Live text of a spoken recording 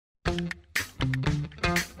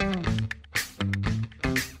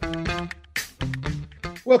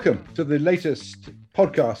Welcome to the latest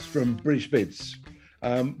podcast from British Bids.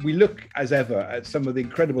 We look, as ever, at some of the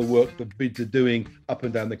incredible work that bids are doing up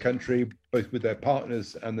and down the country, both with their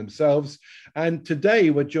partners and themselves. And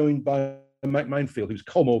today we're joined by Mike Mounfield, who's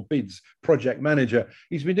Colmore BID's project manager.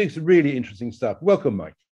 He's been doing some really interesting stuff. Welcome,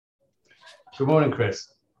 Mike. Good morning,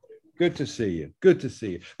 Chris. Good to see you. Good to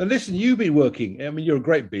see you. And listen, you've been working. I mean, you're a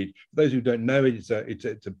great bid. For those who don't know it,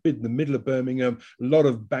 it's a bid in the middle of Birmingham. A lot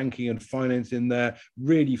of banking and finance in there.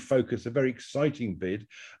 Really focused. A very exciting bid.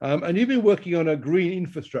 And you've been working on a green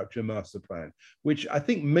infrastructure master plan, which I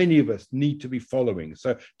think many of us need to be following.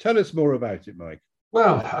 So tell us more about it, Mike.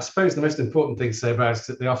 Well, I suppose the most important thing to say about it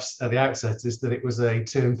at the outset is that it was a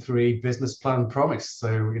term 3 business plan promise.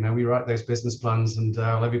 So, we write those business plans and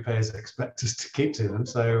our levy payers expect us to keep to them.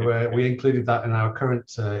 So we included that in our current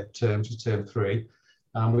terms, term 3.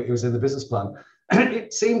 It was in the business plan.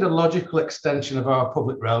 It seemed a logical extension of our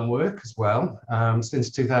public realm work as well.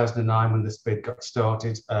 Since 2009, when this bid got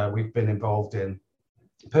started, we've been involved in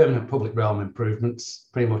permanent public realm improvements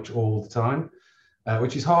pretty much all the time.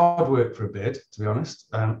 Which is hard work for a bid, to be honest.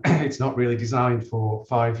 It's not really designed for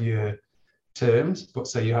 5-year terms, but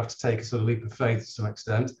so you have to take a sort of leap of faith to some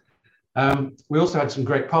extent. We also had some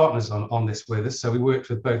great partners on this with us. So we worked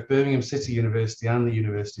with both Birmingham City University and the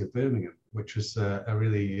University of Birmingham, which was a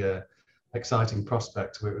really exciting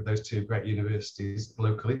prospect to work with those two great universities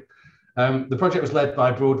locally. The project was led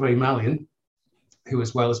by Broadway Mallion, who,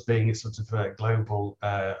 as well as being a sort of global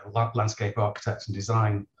landscape architect and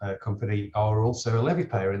design company, are also a levy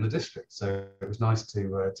payer in the district. So it was nice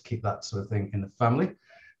to keep that sort of thing in the family.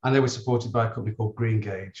 And they were supported by a company called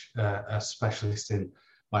Greengage, a specialist in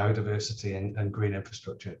biodiversity and green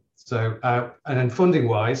infrastructure. So, and then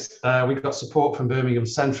funding-wise, we got support from Birmingham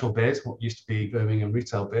Central Bid, what used to be Birmingham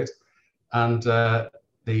Retail Bid, and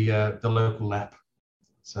the local LEP.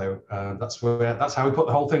 So that's how we put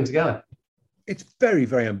the whole thing together. It's very,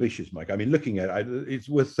 very ambitious, Mike. I mean, looking at it, it's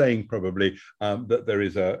worth saying probably that there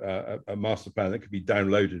is a master plan that could be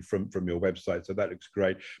downloaded from your website. So that looks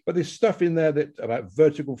great. But there's stuff in there about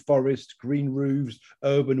vertical forest, green roofs,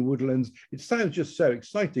 urban woodlands. It sounds just so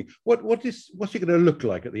exciting. What's it going to look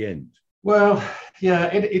like at the end? Well, yeah,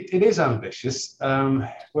 it is ambitious. Well,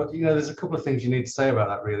 there's a couple of things you need to say about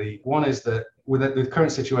that, really. One is that with the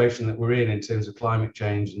current situation that we're in terms of climate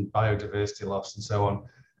change and biodiversity loss and so on,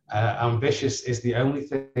 ambitious is the only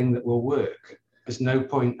thing that will work. There's no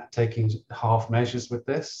point taking half measures with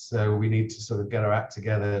this. So we need to sort of get our act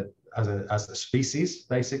together as a species,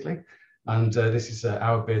 basically. And this is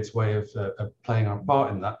our bid's way of playing our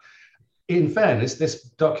part in that. In fairness, this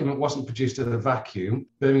document wasn't produced in a vacuum.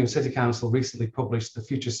 Birmingham City Council recently published the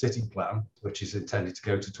Future City Plan, which is intended to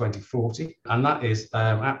go to 2040. And that is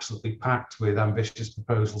absolutely packed with ambitious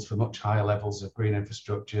proposals for much higher levels of green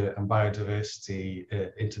infrastructure and biodiversity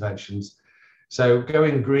interventions. So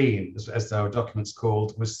going green, as our document's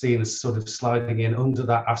called, was seen as sort of sliding in under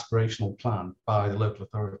that aspirational plan by the local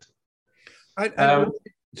authority.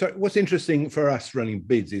 So what's interesting for us running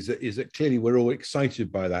bids is that clearly we're all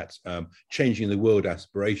excited by that changing the world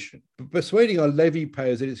aspiration. But persuading our levy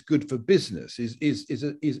payers that it's good for business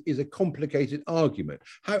is a complicated argument.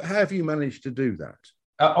 How have you managed to do that?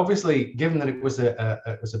 Obviously, given that it was a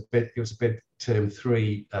bid term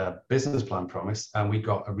 3 business plan promise, and we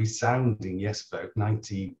got a resounding yes vote,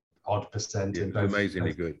 90-odd% in both.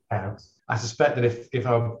 Amazingly good. I suspect that if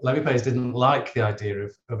our levy payers didn't like the idea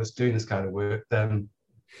of us doing this kind of work, then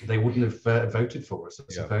they wouldn't have voted for us,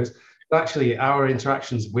 I suppose. But actually, our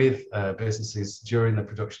interactions with businesses during the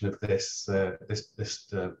production of this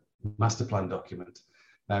master plan document,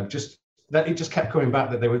 it just kept coming back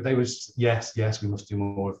that they were yes, we must do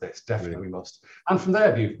more of this, definitely we must. And from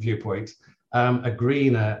their viewpoint, a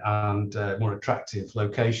greener and more attractive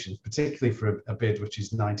location, particularly for a bid which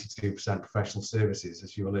is 92% professional services,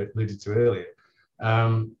 as you alluded to earlier.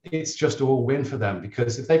 It's just all win for them,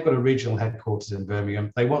 because if they've got a regional headquarters in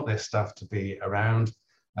Birmingham, they want their staff to be around.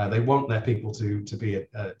 They want their people to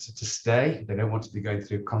stay. They don't want to be going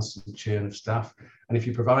through constant churn of staff. And if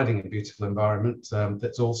you're providing a beautiful environment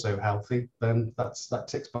that's also healthy, then that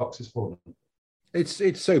ticks boxes for them.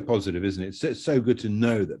 It's so positive, isn't it? It's so good to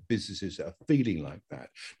know that businesses are feeling like that.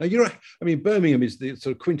 Now, Birmingham is the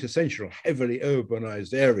sort of quintessential, heavily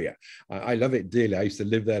urbanized area. I love it dearly. I used to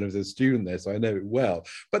live there as a student there, so I know it well.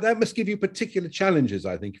 But that must give you particular challenges,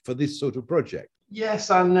 I think, for this sort of project.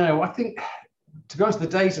 Yes, I know. I think, to be honest, the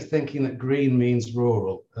days of thinking that green means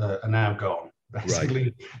rural are now gone.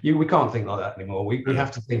 Basically, we can't think like that anymore. We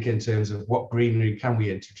have to think in terms of what greenery can we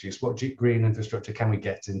introduce, what green infrastructure can we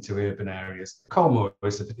get into urban areas. Colmore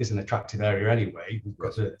is an attractive area anyway. We've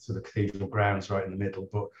got the sort of cathedral grounds right in the middle,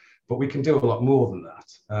 but we can do a lot more than that,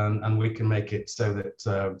 and we can make it so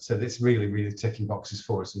that it's really, really ticking boxes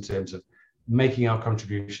for us in terms of making our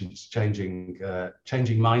contributions, changing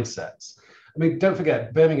mindsets. I mean, don't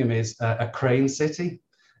forget, Birmingham is a crane city.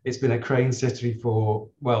 It's been a crane city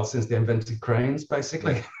since they invented cranes,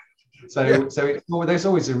 basically. So there's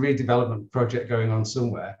always a redevelopment project going on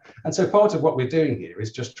somewhere. And so part of what we're doing here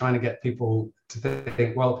is just trying to get people to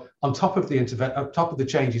think, well, on top of the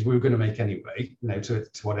changes we were going to make anyway, to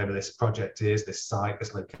whatever this project is, this site,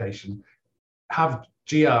 this location, have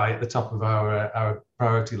GI at the top of our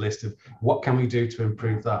priority list of what can we do to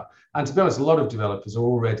improve that. And to be honest, a lot of developers are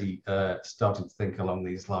already starting to think along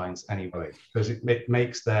these lines anyway, because it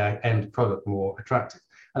makes their end product more attractive.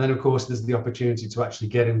 And then, of course, there's the opportunity to actually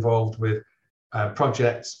get involved with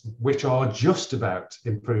projects which are just about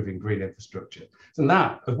improving green infrastructure.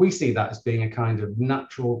 And we see that as being a kind of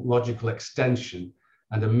natural, logical extension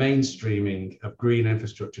and a mainstreaming of green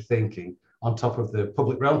infrastructure thinking on top of the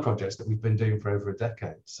public realm projects that we've been doing for over a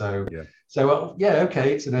decade.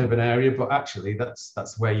 Okay, it's an urban area, but actually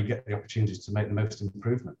that's where you get the opportunities to make the most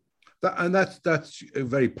improvement. That's a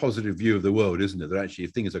very positive view of the world, isn't it? That actually,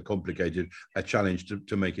 if things are complicated, a challenge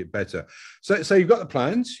to make it better. So you've got the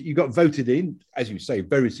plans, you got voted in, as you say,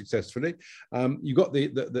 very successfully. You got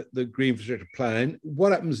the green infrastructure plan.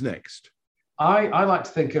 What happens next? I like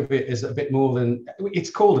to think of it as a bit more than,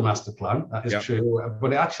 it's called a master plan, that is true,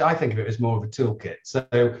 but actually I think of it as more of a toolkit.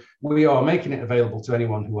 So we are making it available to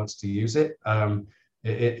anyone who wants to use it,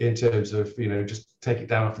 in terms of, just take it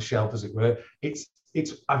down off the shelf, as it were.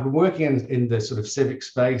 I've been working in the sort of civic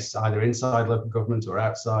space, either inside local government or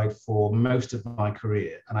outside, for most of my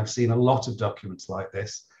career, and I've seen a lot of documents like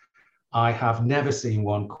this. I have never seen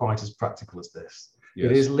one quite as practical as this.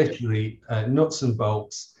 Yes. It is literally nuts and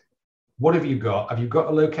bolts. What have you got? Have you got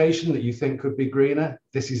a location that you think could be greener?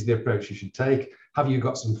 This is the approach you should take. Have you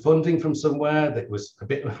got some funding from somewhere that was a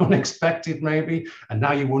bit unexpected maybe, and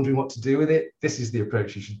now you're wondering what to do with it? This is the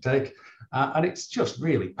approach you should take. And it's just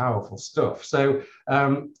really powerful stuff. So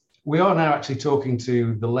we are now actually talking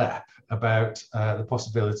to the LEP about the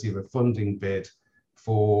possibility of a funding bid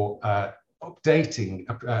for updating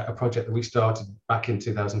a project that we started back in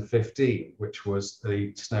 2015, which was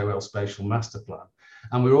the Snow Hill Spatial Master Plan.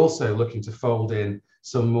 And we're also looking to fold in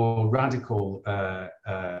some more radical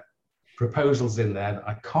proposals in there that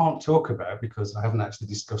I can't talk about because I haven't actually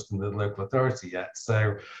discussed them with the local authority yet.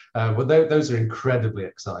 So, but those are incredibly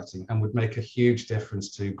exciting and would make a huge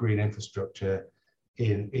difference to green infrastructure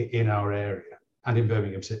in our area and in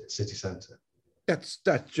Birmingham city centre. That's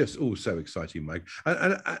just all so exciting, Mike.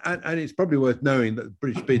 And it's probably worth knowing that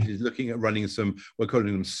British BID is looking at running we're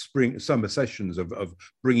calling them summer sessions of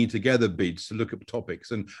bringing together bids to look at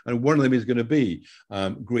topics. And one of them is going to be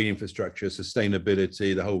green infrastructure,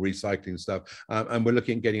 sustainability, the whole recycling stuff. And we're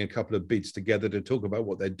looking at getting a couple of bids together to talk about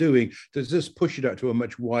what they're doing, to just push it out to a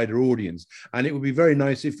much wider audience. And it would be very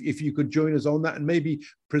nice if you could join us on that and maybe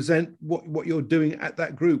present what you're doing at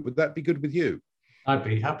that group. Would that be good with you? I'd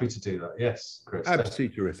be happy to do that. Yes, Chris.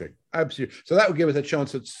 Absolutely terrific. Absolutely. So that will give us a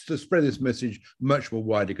chance to spread this message much more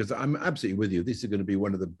widely, because I'm absolutely with you. This is going to be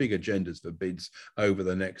one of the big agendas for bids over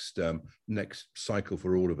the next cycle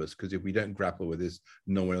for all of us, because if we don't grapple with this,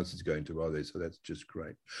 no one else is going to, are they? So that's just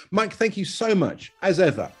great. Mike, thank you so much, as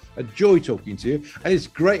ever. A joy talking to you. And it's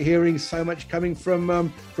great hearing so much coming from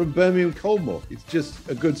Birmingham Colmore. It's just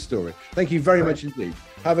a good story. Thank you very much indeed.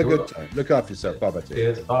 Have a good time. Look after yourself. Bye-bye.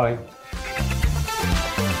 Cheers. Bye.